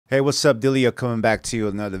Hey, what's up, Dilio? Coming back to you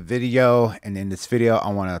with another video. And in this video, I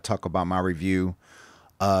want to talk about my review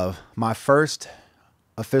of my first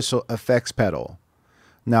official effects pedal.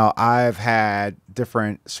 Now, I've had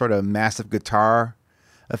different sort of massive guitar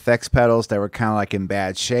effects pedals that were kind of like in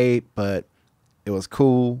bad shape, but it was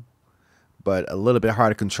cool, but a little bit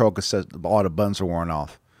hard to control because all the buttons are worn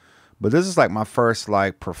off. But this is like my first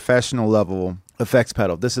like professional level effects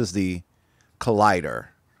pedal. This is the Collider.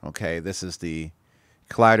 Okay, this is the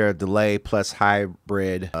Collider delay plus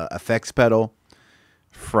hybrid effects pedal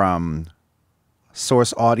from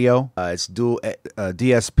Source Audio. It's dual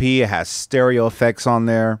DSP. It has stereo effects on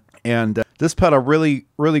there, and this pedal really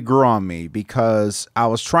grew on me because I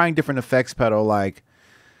was trying different effects pedal. Like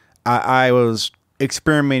I was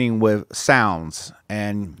experimenting with sounds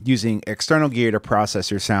and using external gear to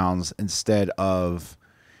process your sounds instead of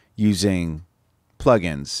using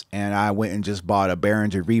plugins, and I went and just bought a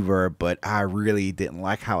Behringer reverb, but I really didn't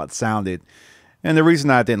like how it sounded. And the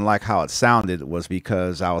reason I didn't like how it sounded was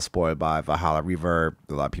because I was spoiled by Valhalla reverb.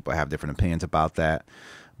 A lot of people have different opinions about that,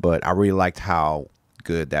 but I really liked how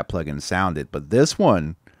good that plugin sounded. But this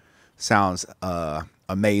one sounds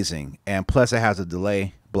amazing, and plus it has a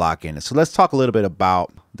delay block in it. So let's talk a little bit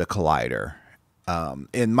about the Collider.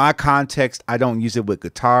 In my context, I don't use it with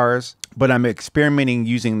guitars, but I'm experimenting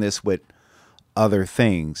using this with other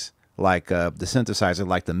things like the synthesizer,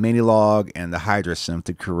 like the Mini-Log and the Hydra-Synth,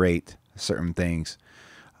 to create certain things.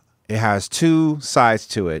 It has two sides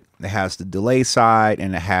to it. It has the delay side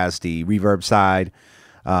and it has the reverb side.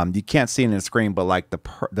 You can't see it in the screen, but like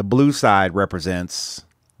the blue side represents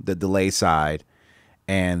the delay side,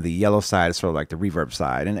 and the yellow side is sort of like the reverb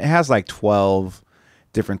side. And it has like 12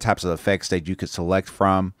 different types of effects that you could select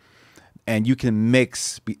from, and you can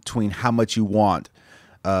mix between how much you want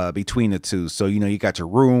between the two. So, you know, you got your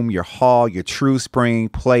room, your hall, your true spring,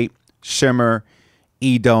 plate, shimmer,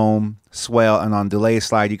 E-dome, swell, and on delay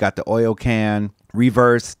slide, you got the oil can,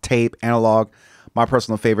 reverse, tape, analog. My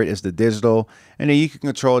personal favorite is the digital. And then you can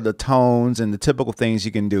control the tones and the typical things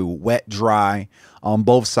you can do, wet, dry, on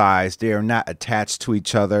both sides. They are not attached to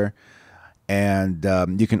each other. And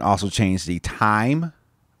you can also change the time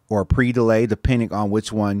or pre-delay depending on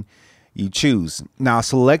which one you choose. Now,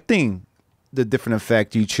 selecting the different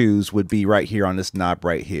effect you choose would be right here on this knob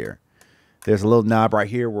right here. There's a little knob right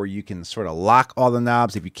here where you can sort of lock all the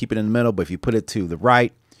knobs if you keep it in the middle, but if you put it to the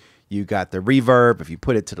right, you got the reverb. If you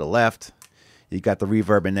put it to the left, you got the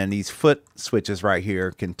reverb, and then these foot switches right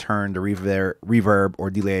here can turn the reverb or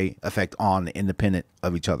delay effect on independent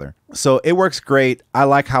of each other. So it works great. I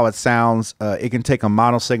like how it sounds. It can take a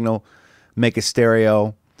mono signal, make it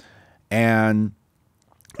stereo, and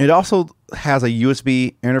it also has a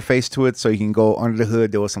USB interface to it, so you can go under the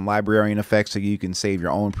hood. There was some librarian effects, so you can save your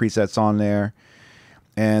own presets on there.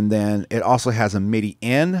 And then it also has a MIDI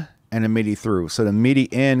in and a MIDI through. So the MIDI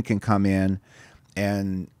in can come in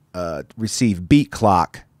and receive beat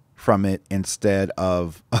clock from it instead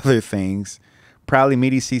of other things. Probably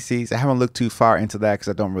MIDI CCs. I haven't looked too far into that because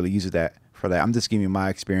I don't really use that for that. I'm just giving you my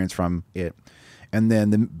experience from it. And then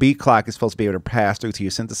the beat clock is supposed to be able to pass through to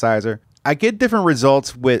your synthesizer. I get different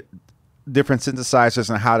results with different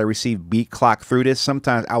synthesizers on how to receive beat clock through this.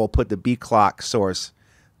 Sometimes I will put the beat clock source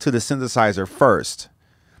to the synthesizer first,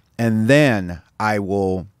 and then I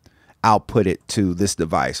will output it to this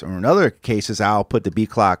device. Or in other cases, I'll put the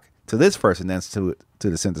beat clock to this first and then to the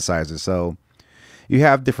synthesizer. So you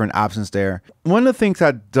have different options there. One of the things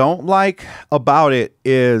I don't like about it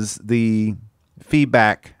is the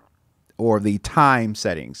feedback or the time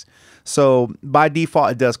settings. So by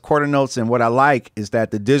default, it does quarter notes. And what I like is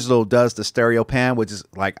that the digital does the stereo pan, which is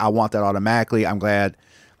like, I want that automatically. I'm glad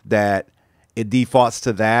that it defaults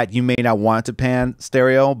to that. You may not want it to pan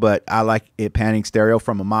stereo, but I like it panning stereo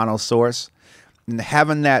from a mono source. And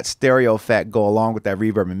having that stereo effect go along with that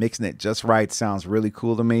reverb and mixing it just right sounds really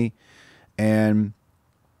cool to me. And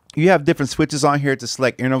you have different switches on here to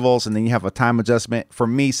select intervals, and then you have a time adjustment. For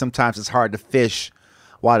me, sometimes it's hard to fish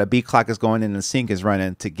while the beat clock is going in and the sync is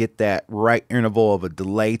running to get that right interval of a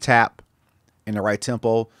delay tap in the right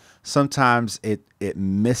tempo. Sometimes it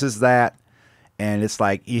misses that, and it's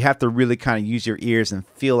like you have to really kind of use your ears and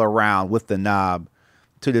feel around with the knob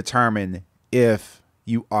to determine if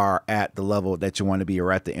you are at the level that you want to be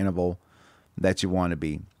or at the interval that you want to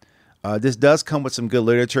be. This does come with some good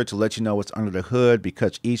literature to let you know what's under the hood,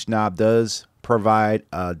 because each knob does provide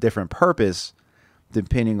a different purpose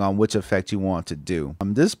depending on which effect you want to do.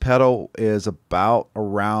 This pedal is about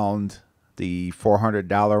around the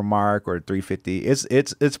 $400 mark or $350.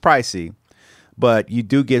 It's pricey, but you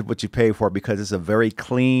do get what you pay for because it's a very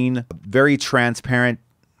clean, very transparent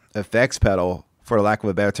effects pedal, for lack of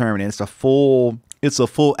a better term, and it's a full it's a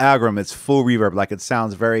full algorithm. It's full reverb. Like, it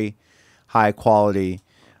sounds very high quality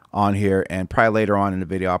on here, and probably later on in the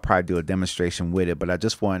video I'll probably do a demonstration with it, but I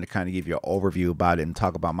just wanted to kind of give you an overview about it and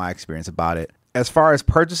talk about my experience about it. As far as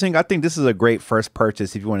purchasing, I think this is a great first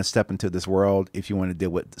purchase if you want to step into this world, if you want to deal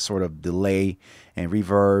with sort of delay and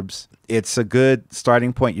reverbs. It's a good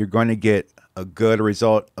starting point. You're going to get a good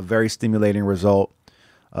result, a very stimulating result,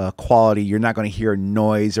 quality. You're not going to hear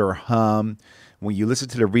noise or hum. When you listen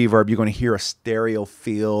to the reverb, you're going to hear a stereo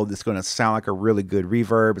field. It's going to sound like a really good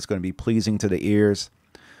reverb. It's going to be pleasing to the ears.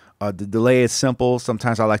 The delay is simple.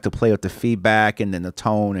 Sometimes I like to play with the feedback and then the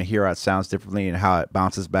tone and hear how it sounds differently and how it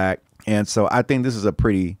bounces back. And so I think this is a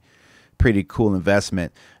pretty cool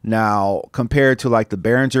investment. Now, compared to like the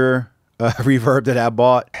Behringer reverb that I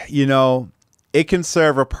bought, you know, it can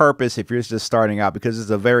serve a purpose if you're just starting out, because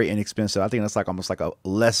it's a very inexpensive. I think it's like almost like a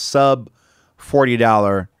less sub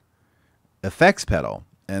 $40 effects pedal.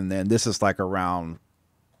 And then this is like around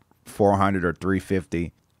 $400 or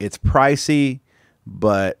 $350. It's pricey,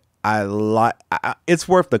 but it's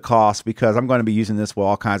worth the cost, because I'm going to be using this for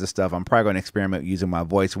all kinds of stuff. I'm probably going to experiment using my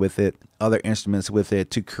voice with it, other instruments with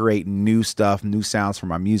it, to create new stuff, new sounds for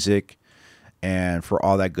my music and for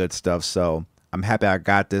all that good stuff. So I'm happy I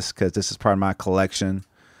got this, because this is part of my collection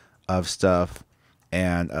of stuff,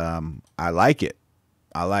 and I like it.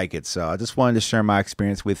 So I just wanted to share my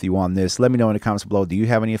experience with you on this. Let me know in the comments below. Do you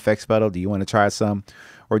have any effects pedal? Do you want to try some,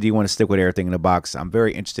 or do you want to stick with everything in the box? I'm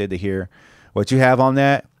very interested to hear what you have on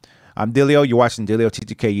that. I'm Delio. You're watching Delio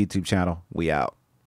TTK YouTube channel. We out.